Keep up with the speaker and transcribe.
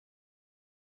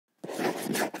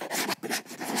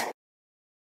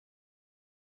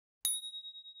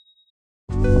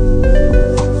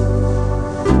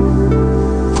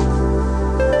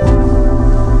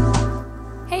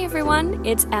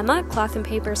It's Emma, Cloth &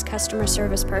 Paper's customer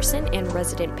service person and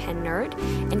resident pen nerd,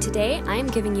 and today I am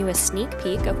giving you a sneak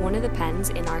peek of one of the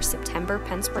pens in our September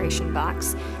Penspiration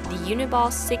Box, the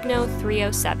Uniball Signo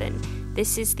 307.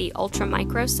 This is the ultra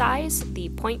micro size, the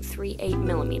 0.38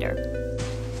 millimeter.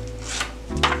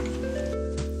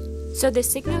 So the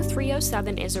Signo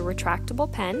 307 is a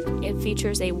retractable pen. It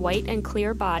features a white and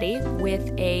clear body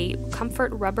with a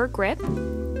comfort rubber grip.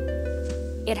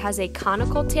 It has a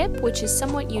conical tip, which is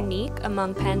somewhat unique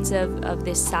among pens of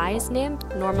this size nib.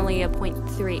 Normally a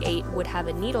 0.38 would have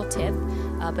a needle tip,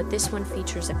 but this one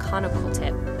features a conical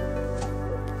tip.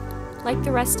 Like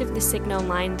the rest of the Signo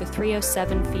line, the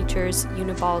 307 features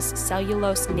Uniball's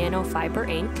cellulose nanofiber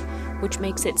ink, which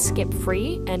makes it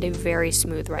skip-free and a very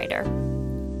smooth writer.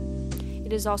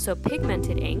 It is also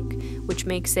pigmented ink, which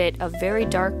makes it a very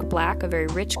dark black, a very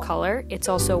rich color. It's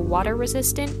also water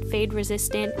resistant, fade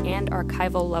resistant, and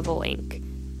archival level ink.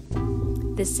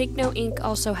 The Signo ink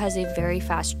also has a very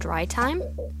fast dry time,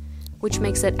 which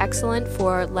makes it excellent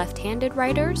for left-handed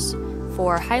writers,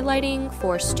 for highlighting,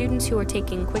 for students who are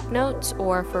taking quick notes,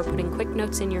 or for putting quick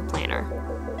notes in your planner.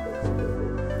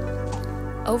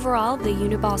 Overall, the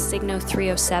Uniball Signo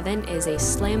 307 is a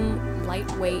slim,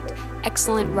 lightweight,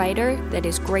 excellent writer that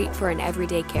is great for an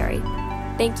everyday carry.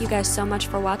 Thank you guys so much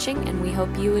for watching, and we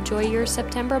hope you enjoy your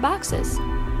September boxes.